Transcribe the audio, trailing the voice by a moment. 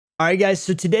All right, guys,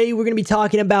 so today we're going to be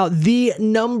talking about the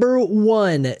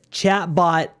 #1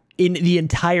 chatbot in the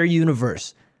entire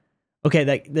universe. Okay,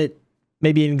 that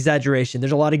may be an exaggeration.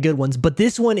 There's a lot of good ones, but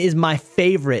this one is my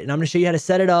favorite, and I'm going to show you how to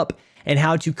set it up and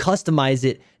how to customize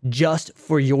it just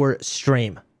for your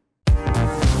stream.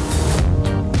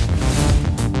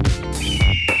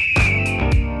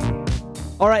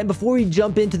 All right, and before we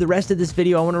jump into the rest of this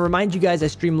video, I want to remind you guys I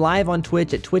stream live on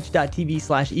Twitch at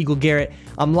twitch.tv/EagleGarrett.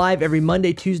 I'm live every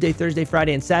Monday, Tuesday, Thursday,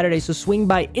 Friday, and Saturday, so swing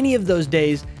by any of those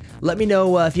days. Let me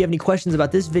know if you have any questions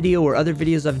about this video or other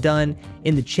videos I've done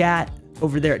in the chat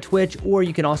over there at Twitch, or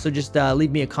you can also just leave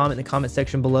me a comment in the comment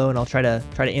section below, and I'll try to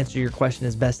answer your question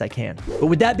as best I can. But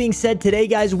with that being said, today,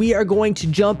 guys, we are going to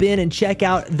jump in and check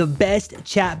out the best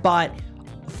chatbot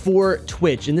for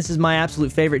Twitch, and this is my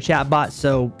absolute favorite chatbot,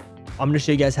 so I'm going to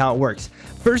show you guys how it works.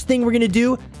 First thing we're going to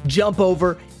do, jump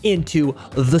over into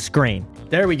the screen.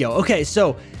 There we go. Okay,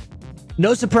 so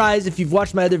no surprise if you've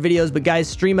watched my other videos, but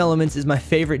guys, StreamElements is my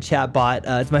favorite chatbot.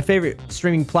 It's my favorite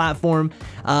streaming platform.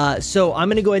 So I'm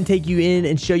going to go ahead and take you in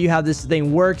and show you how this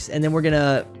thing works, and then we're going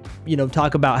to,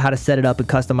 talk about how to set it up and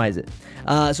customize it.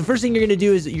 So first thing you're going to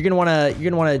do is you're going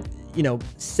to want to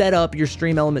set up your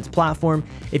StreamElements platform.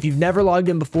 If you've never logged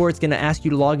in before, it's going to ask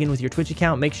you to log in with your Twitch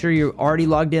account. Make sure you're already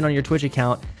logged in on your Twitch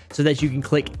account so that you can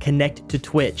click connect to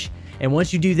Twitch. And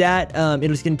once you do that,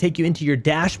 it's going to take you into your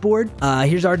dashboard.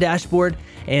 Here's our dashboard.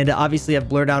 And obviously I've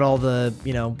blurred out all the,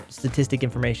 statistic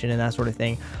information and that sort of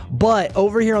thing. But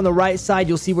over here on the right side,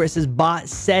 you'll see where it says bot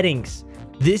settings.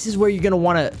 This is where you're going to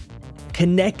want to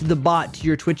connect the bot to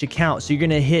your Twitch account. So you're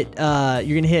gonna hit I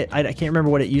can't remember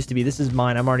what it used to be. This is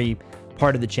mine. I'm already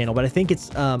part of the channel, but I think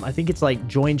it's like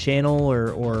join channel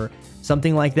or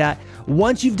something like that.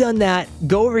 Once you've done that,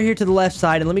 go over here to the left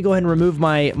side, and let me go ahead and remove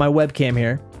my webcam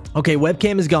here. Okay,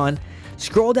 webcam is gone.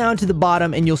 Scroll down to the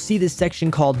bottom and you'll see this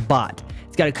section called bot.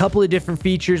 It's got a couple of different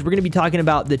features. We're going to be talking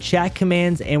about the chat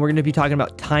commands, and we're going to be talking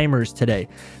about timers today.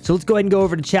 So let's go ahead and go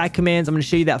over to chat commands. I'm going to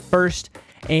show you that first.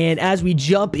 And as we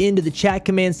jump into the chat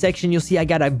command section, you'll see I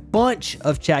got a bunch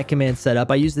of chat commands set up.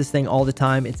 I use this thing all the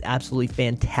time. It's absolutely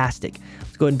fantastic.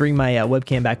 Let's go ahead and bring my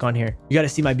webcam back on here. You got to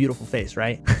see my beautiful face,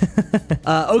 right?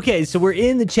 Okay, so we're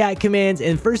in the chat commands,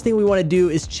 and first thing we want to do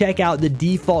is check out the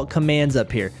default commands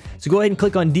up here. So go ahead and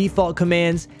click on default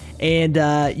commands, and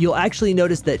you'll actually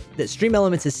notice that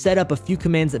StreamElements has set up a few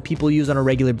commands that people use on a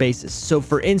regular basis. So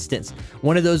for instance,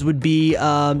 one of those would be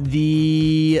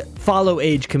the follow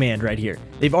age command right here.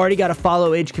 They've already got a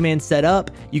follow age command set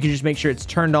up. You can just make sure it's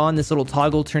turned on. This little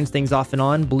toggle turns things off and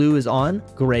on. Blue is on,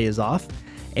 gray is off.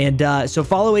 And so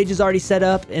follow age is already set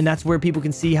up, and that's where people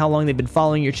can see how long they've been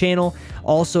following your channel.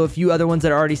 Also, a few other ones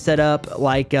that are already set up,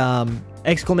 like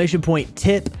exclamation point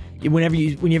tip. Whenever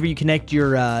you connect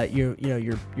your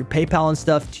PayPal and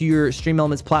stuff to your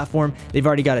StreamElements platform, they've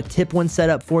already got a tip one set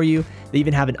up for you. They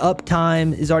even have an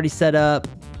uptime is already set up.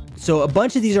 So a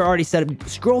bunch of these are already set up.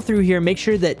 Scroll through here, make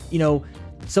sure that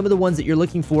some of the ones that you're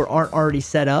looking for aren't already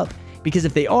set up, because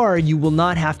if they are, you will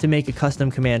not have to make a custom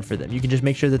command for them. You can just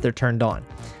make sure that they're turned on.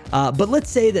 But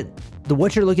let's say that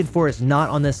what you're looking for is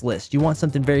not on this list. You want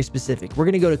something very specific. We're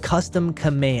going to go to custom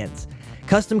commands.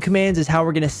 Custom commands is how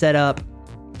we're going to set up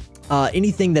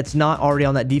anything that's not already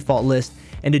on that default list.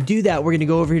 And to do that, we're going to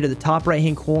go over here to the top right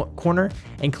hand corner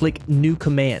and click new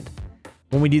command.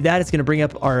 When we do that, it's going to bring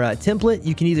up our template.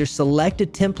 You can either select a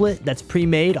template that's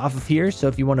pre-made off of here. So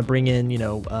if you want to bring in,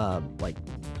 like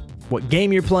what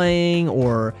game you're playing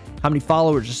or how many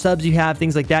followers or subs you have,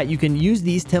 things like that, you can use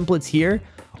these templates here,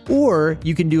 or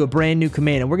you can do a brand new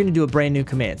command. And we're going to do a brand new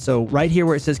command. So right here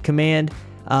where it says command,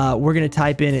 we're going to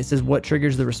type in, it says what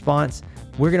triggers the response.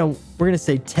 We're going to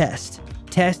say test.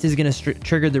 Test is going to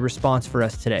trigger the response for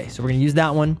us today. So we're going to use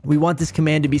that one. We want this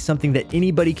command to be something that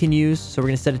anybody can use. So we're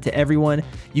going to set it to everyone.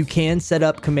 You can set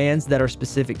up commands that are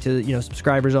specific to,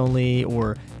 subscribers only,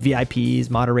 or VIPs,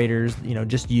 moderators,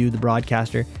 just you, the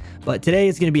broadcaster. But today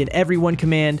it's going to be an everyone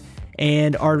command,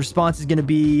 and our response is going to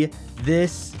be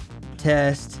this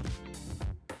test.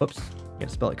 Whoops, I got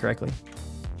to spell it correctly.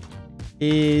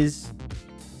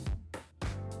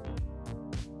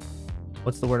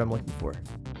 What's the word I'm looking for?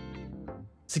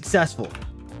 Successful.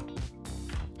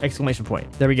 Exclamation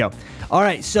point. There we go. All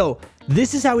right, so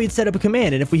this is how we'd set up a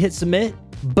command, and if we hit submit,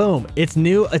 boom, it's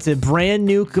new. It's a brand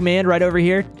new command right over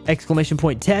here. Exclamation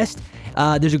point test.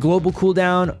 There's a global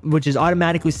cooldown, which is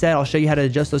automatically set. I'll show you how to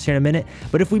adjust those here in a minute.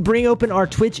 But if we bring open our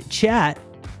Twitch chat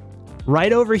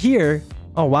right over here,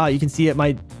 oh wow, you can see it.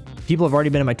 My people have already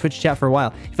been in my Twitch chat for a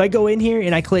while. If I go in here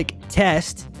and I click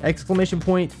test, exclamation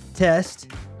point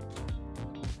test,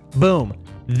 boom.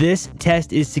 This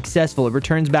test is successful. It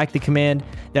returns back the command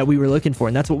that we were looking for,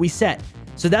 and that's what we set.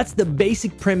 So that's the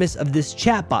basic premise of this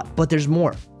chatbot, but there's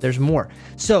more. There's more.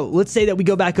 So let's say that we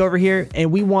go back over here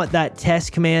and we want that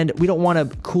test command. We don't want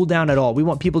to cool down at all. We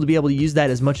want people to be able to use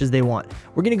that as much as they want.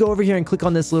 We're going to go over here and click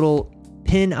on this little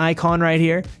pin icon right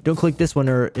here. Don't click this one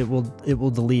or it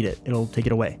will delete it. It'll take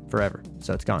it away forever.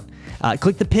 So it's gone.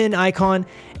 Click the pin icon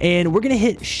and we're going to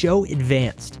hit show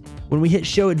advanced. When we hit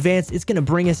show advanced, it's going to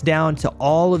bring us down to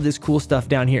all of this cool stuff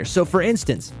down here. So for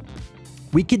instance,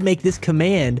 we could make this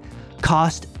command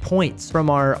cost points from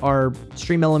our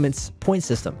StreamElements point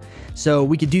system. So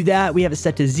we could do that. We have it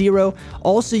set to 0.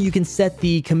 Also, you can set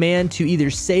the command to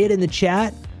either say it in the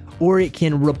chat or it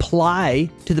can reply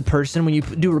to the person. When you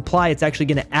do reply, it's actually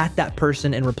going to at that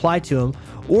person and reply to them.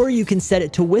 Or you can set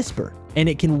it to whisper and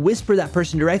it can whisper that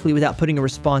person directly without putting a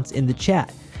response in the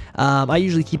chat. I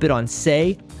usually keep it on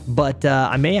say, but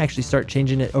I may actually start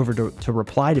changing it over to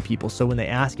reply to people. So when they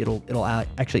ask, it'll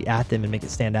actually at them and make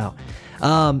it stand out.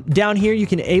 Down here, you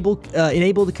can enable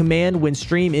the command when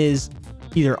stream is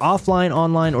either offline,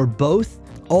 online, or both.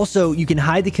 Also, you can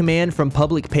hide the command from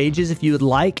public pages if you would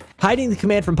like. Hiding the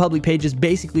command from public pages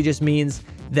basically just means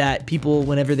that people,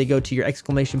 whenever they go to your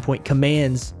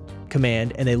 !commands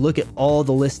command and they look at all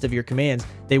the list of your commands,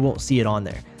 they won't see it on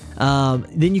there.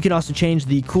 Then you can also change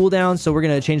the cooldown. So we're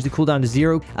going to change the cooldown to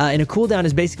 0. And a cooldown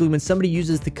is basically when somebody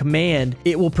uses the command,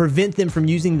 it will prevent them from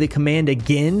using the command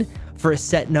again for a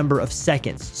set number of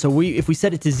seconds. So if we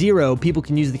set it to 0, people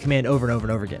can use the command over and over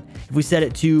and over again. If we set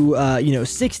it to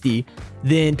 60,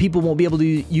 then people won't be able to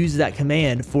use that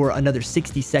command for another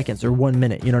 60 seconds or 1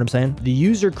 minute. You know what I'm saying? The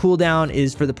user cooldown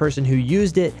is for the person who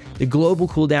used it. The global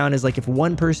cooldown is like if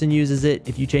one person uses it.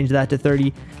 If you change that to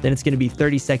 30, then it's going to be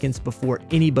 30 seconds before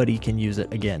anybody can use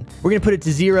it again. We're going to put it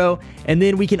to 0, and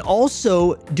then we can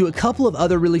also do a couple of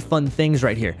other really fun things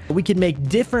right here. We can make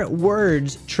different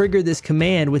words trigger this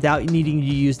command without needing to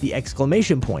use the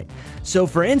exclamation point. So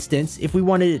for instance, if we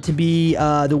wanted it to be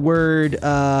the word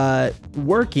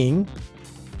working,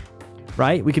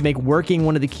 right? We could make working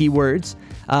one of the keywords.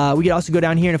 We could also go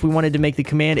down here, and if we wanted to make the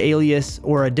command alias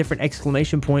or a different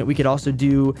exclamation point, we could also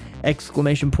do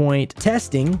exclamation point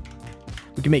testing.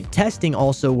 We can make testing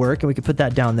also work, and we could put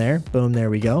that down there. Boom, there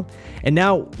we go. And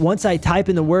now once I type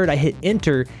in the word, I hit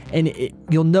enter, and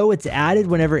you'll know it's added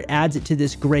whenever it adds it to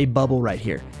this gray bubble right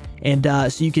here. And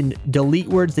so you can delete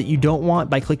words that you don't want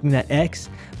by clicking that X.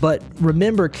 But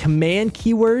remember, command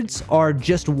keywords are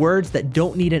just words that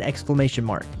don't need an exclamation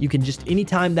mark. You can just,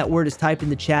 anytime that word is typed in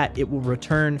the chat, it will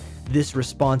return this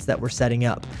response that we're setting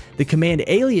up. The command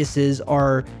aliases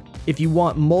are if you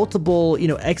want multiple,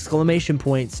 exclamation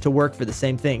points to work for the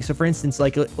same thing. So for instance,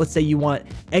 like let's say you want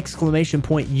exclamation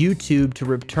point YouTube to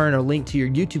return a link to your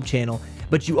YouTube channel,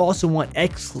 but you also want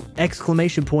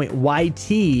exclamation point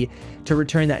YT to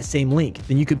return that same link.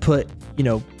 Then you could put,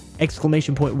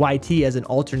 exclamation point YT as an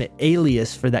alternate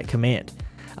alias for that command.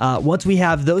 Once we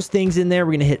have those things in there,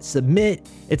 we're gonna hit submit.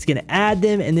 It's gonna add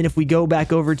them, and then if we go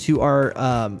back over to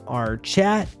our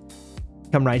chat,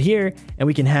 come right here, and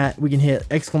we can hit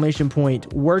exclamation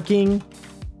point working,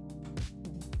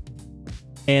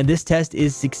 and this test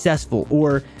is successful,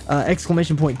 or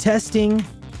exclamation point testing.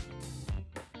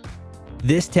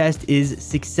 This test is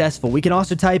successful. We can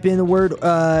also type in the word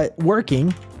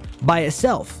working by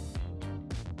itself.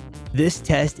 This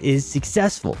test is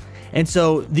successful. And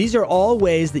so these are all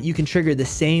ways that you can trigger the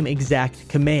same exact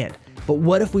command. But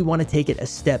what if we want to take it a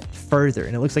step further?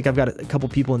 And it looks like I've got a couple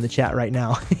people in the chat right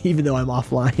now, even though I'm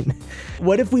offline.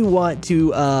 What if we want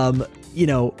to,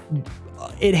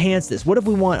 enhance this? What if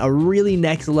we want a really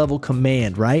next level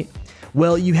command, right?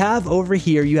 Well, you have over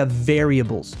here, you have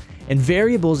variables. And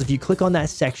variables, if you click on that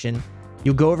section,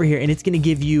 you'll go over here and it's going to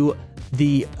give you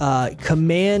the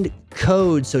command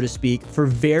code, so to speak, for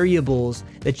variables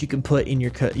that you can put in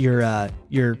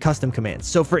your custom commands.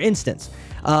 So for instance,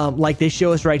 like they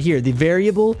show us right here, the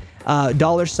variable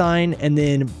 $, and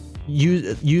then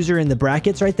user in the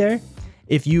brackets right there.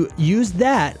 If you use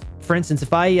that, for instance,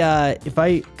 if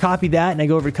I copy that and I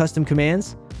go over to custom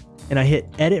commands and I hit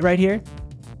edit right here,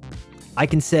 I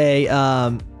can say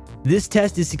this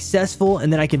test is successful,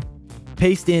 and then I can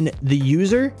paste in the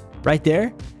user right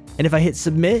there. And if I hit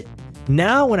submit,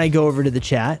 now when I go over to the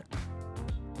chat,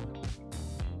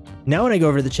 and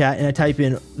I type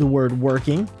in the word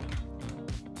working,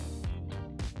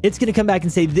 it's going to come back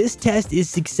and say this test is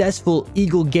successful,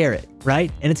 EagleGarrett,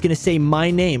 right? And it's going to say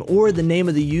my name or the name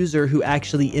of the user who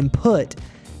actually input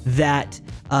that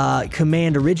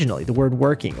command originally, the word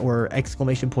working or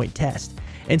exclamation point test.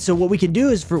 And so what we can do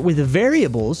is with the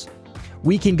variables,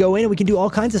 we can go in and we can do all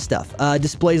kinds of stuff.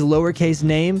 Displays lowercase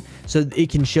name, so it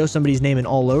can show somebody's name in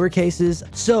all lowercases.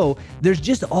 So there's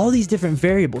just all these different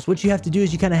variables. What you have to do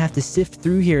is you kind of have to sift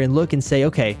through here and look and say,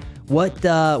 okay, what do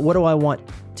I want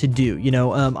to do? You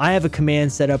know, I have a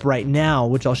command set up right now,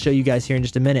 which I'll show you guys here in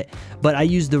just a minute, but I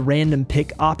use the random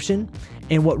pick option.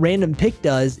 And what random pick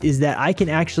does is that I can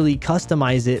actually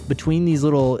customize it between these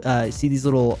little, see these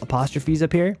little apostrophes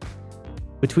up here?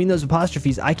 Between those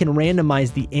apostrophes, I can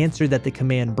randomize the answer that the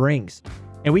command brings.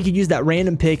 And we could use that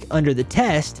random pick under the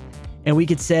test, and we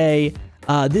could say,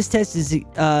 this test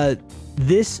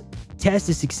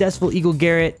is successful,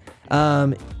 EagleGarrett.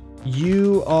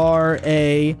 You are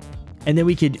a, and then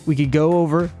we could go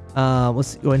over,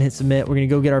 let's go ahead and hit submit. We're gonna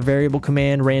go get our variable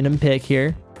command, random pick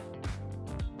here.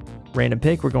 Random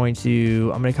pick, I'm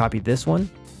gonna copy this one.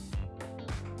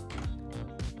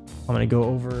 I'm gonna go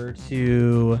over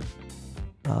to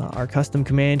our custom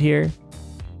command here.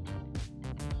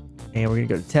 And we're gonna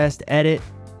go to test, edit.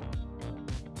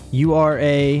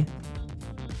 I'm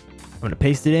gonna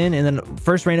paste it in, and then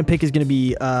first random pick is gonna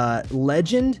be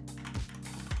legend,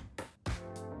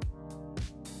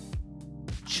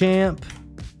 champ,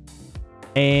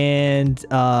 and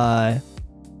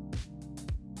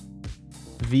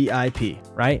VIP,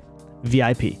 right?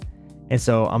 VIP. And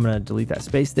so I'm going to delete that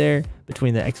space there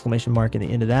between the exclamation mark and the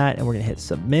end of that. And we're going to hit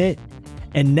submit.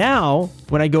 And now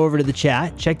when I go over to the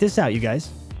chat, check this out, you guys.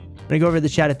 When I go over to the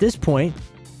chat at this point,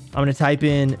 I'm going to type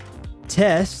in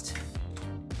test.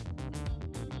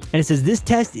 And it says, this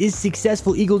test is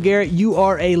successful, EagleGarrett. You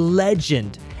are a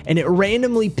legend. And it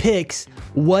randomly picks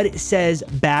what it says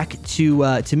back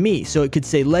to me. So it could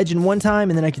say legend one time,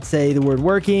 and then I could say the word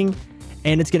working,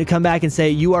 and it's going to come back and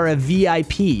say, you are a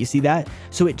VIP. You see that?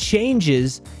 So it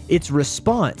changes its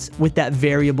response with that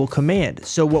variable command.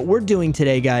 So what we're doing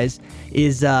today, guys,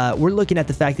 is we're looking at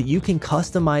the fact that you can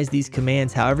customize these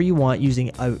commands however you want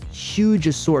using a huge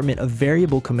assortment of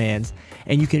variable commands,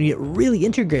 and you can get really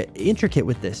intricate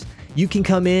with this. You can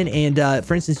come in and,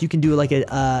 for instance, you can do like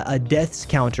a deaths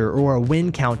counter or a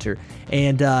win counter,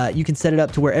 and you can set it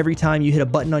up to where every time you hit a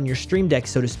button on your Stream Deck,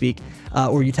 so to speak,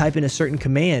 or you type in a certain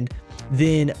command,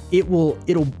 then it'll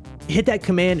hit that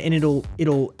command and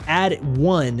it'll add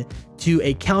 1 to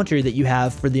a counter that you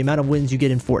have for the amount of wins you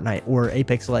get in Fortnite or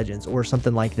Apex Legends or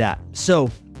something like that. So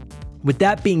with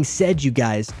that being said, you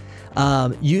guys,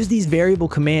 use these variable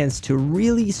commands to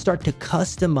really start to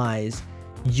customize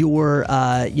your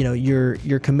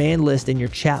your command list and your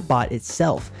chatbot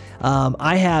itself.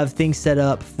 I have things set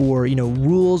up for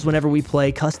rules whenever we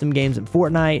play custom games in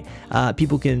Fortnite.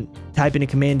 People can type in a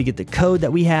command to get the code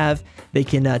that we have. They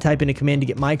can type in a command to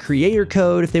get my creator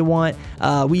code if they want.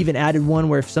 We even added one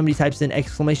where if somebody types in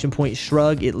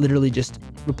 !shrug, it literally just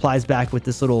replies back with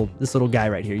this little guy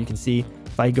right here. You can see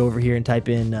if I go over here and type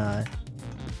in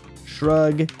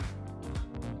shrug,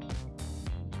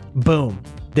 boom.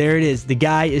 There it is. The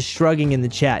guy is shrugging in the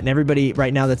chat, and everybody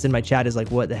right now that's in my chat is like,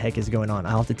 what the heck is going on?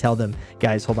 I'll have to tell them,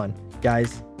 guys, hold on.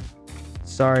 Guys,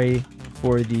 sorry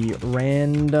for the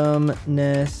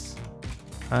randomness.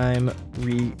 I'm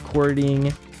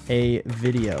recording a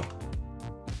video.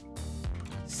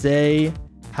 Say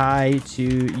hi to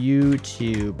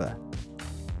YouTube.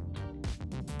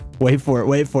 Wait for it.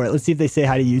 Wait for it. Let's see if they say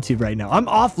hi to YouTube right now. I'm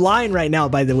offline right now,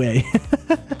 by the way.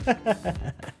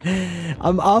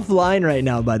 I'm offline right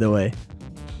now, by the way.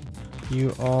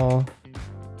 You all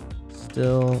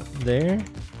still there?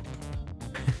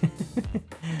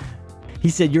 He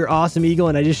said, you're awesome, Eagle,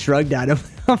 and I just shrugged at him.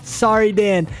 I'm sorry,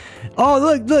 Dan.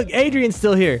 Oh, look, Adrian's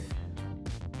still here.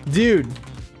 Dude.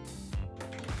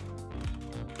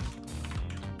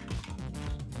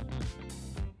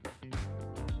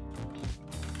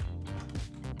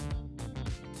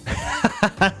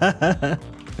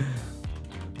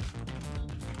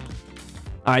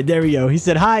 All right, there we go. He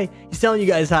said hi. He's telling you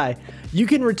guys hi. You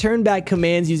can return back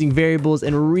commands using variables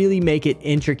and really make it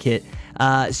intricate.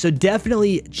 So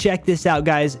definitely check this out,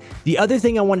 guys. The other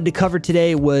thing I wanted to cover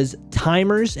today was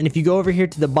timers. And if you go over here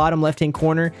to the bottom left-hand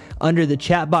corner under the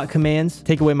chatbot commands,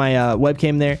 take away my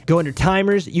webcam there, go under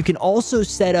timers. You can also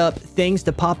set up things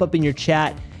to pop up in your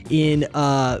chat in,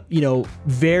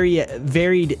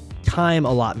 varied time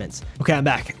allotments. Okay, I'm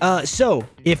back. So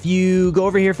if you go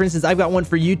over here, for instance, I've got one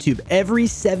for YouTube. Every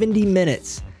 70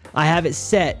 minutes, I have it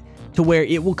set to where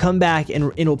it will come back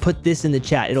and it'll put this in the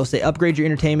chat. It'll say upgrade your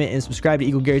entertainment and subscribe to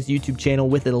EagleGarrett's YouTube channel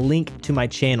with a link to my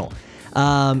channel.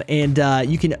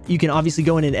 You can obviously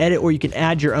go in and edit, or you can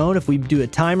add your own. If we do a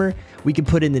timer, we can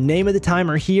put in the name of the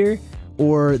timer here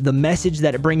or the message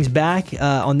that it brings back.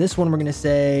 On this one, we're going to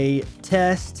say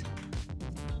test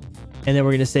And then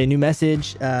we're going to say new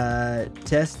message,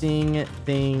 testing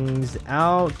things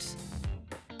out.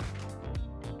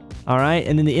 All right.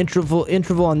 And then the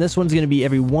interval on this one's going to be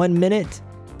every 1 minute.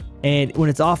 And when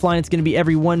it's offline, it's going to be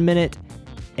every 1 minute.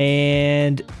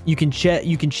 And you can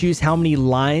choose how many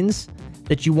lines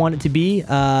that you want it to be.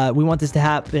 We want this to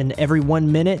happen every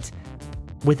 1 minute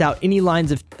without any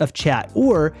lines of chat,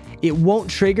 or it won't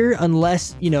trigger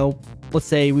unless, you know, let's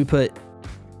say we put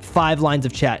 5 lines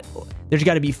of chat. There's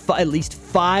got to be at least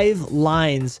 5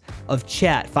 lines of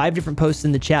chat, 5 different posts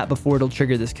in the chat before it'll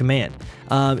trigger this command.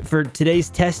 For today's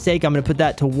test sake, I'm going to put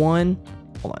that to 1.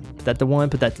 Hold on, put that to 1,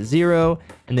 put that to 0,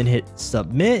 and then hit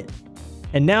submit.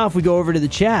 And now if we go over to the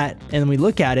chat and we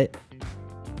look at it,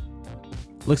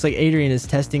 looks like Adrian is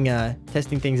testing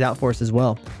things out for us as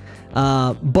well.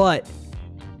 But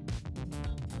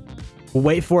we'll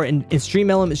wait for it, and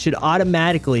StreamElements should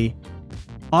automatically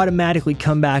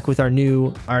come back with our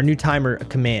new timer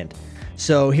command.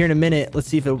 So here in a minute, let's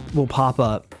see if it will pop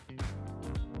up.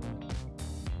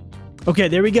 Okay,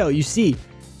 there we go. You see,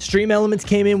 StreamElements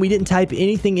came in. We didn't type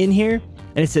anything in here,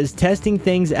 and it says testing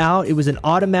things out. It was an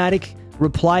automatic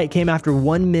reply. It came after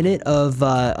 1 minute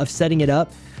of setting it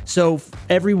up. So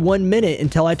every 1 minute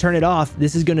until I turn it off,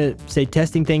 this is going to say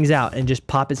testing things out and just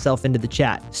pop itself into the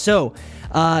chat. So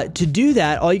to do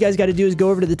that, all you guys got to do is go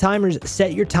over to the timers,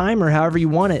 set your timer however you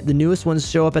want it. The newest ones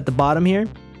show up at the bottom here.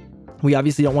 We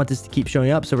obviously don't want this to keep showing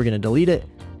up, so we're going to delete it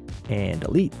and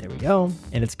delete. There we go.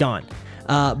 And it's gone.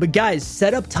 But guys,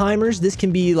 set up timers. This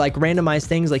can be like randomized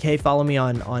things like, hey, follow me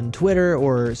on Twitter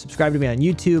or subscribe to me on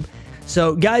YouTube.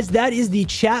 So guys, that is the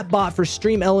chatbot for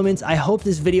StreamElements. I hope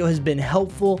this video has been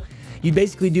helpful. You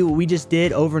basically do what we just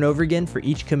did over and over again for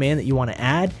each command that you want to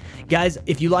add. Guys,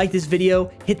 if you like this video,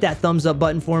 hit that thumbs up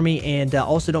button for me. And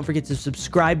also don't forget to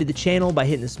subscribe to the channel by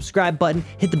hitting the subscribe button.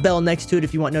 Hit the bell next to it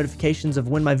if you want notifications of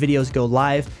when my videos go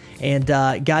live. And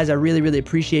guys, I really, really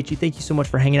appreciate you. Thank you so much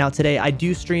for hanging out today. I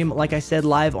do stream, like I said,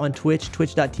 live on Twitch,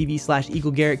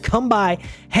 twitch.tv/EagleGarrett. Come by,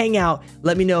 hang out.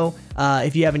 Let me know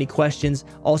if you have any questions.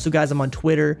 Also, guys, I'm on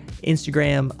Twitter,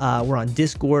 Instagram. We're on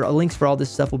Discord. Links for all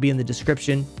this stuff will be in the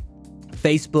description.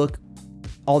 Facebook,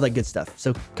 all that good stuff.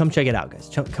 So come check it out,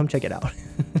 guys. Come check it out.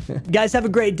 Guys, have a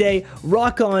great day.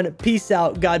 Rock on. Peace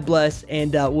out. God bless.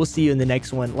 And we'll see you in the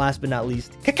next one. Last but not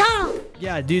least, Cacao!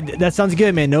 Yeah, dude, that sounds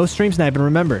good, man. No stream sniping,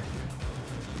 remember.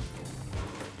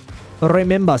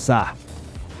 Remember, sir.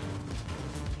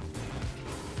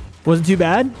 Wasn't too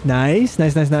bad. Nice,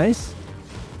 nice, nice, nice.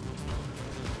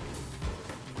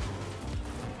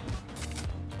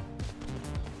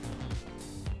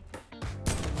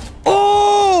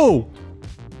 Oh!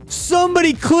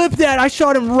 Somebody clipped that. I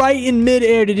shot him right in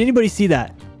midair. Did anybody see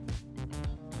that?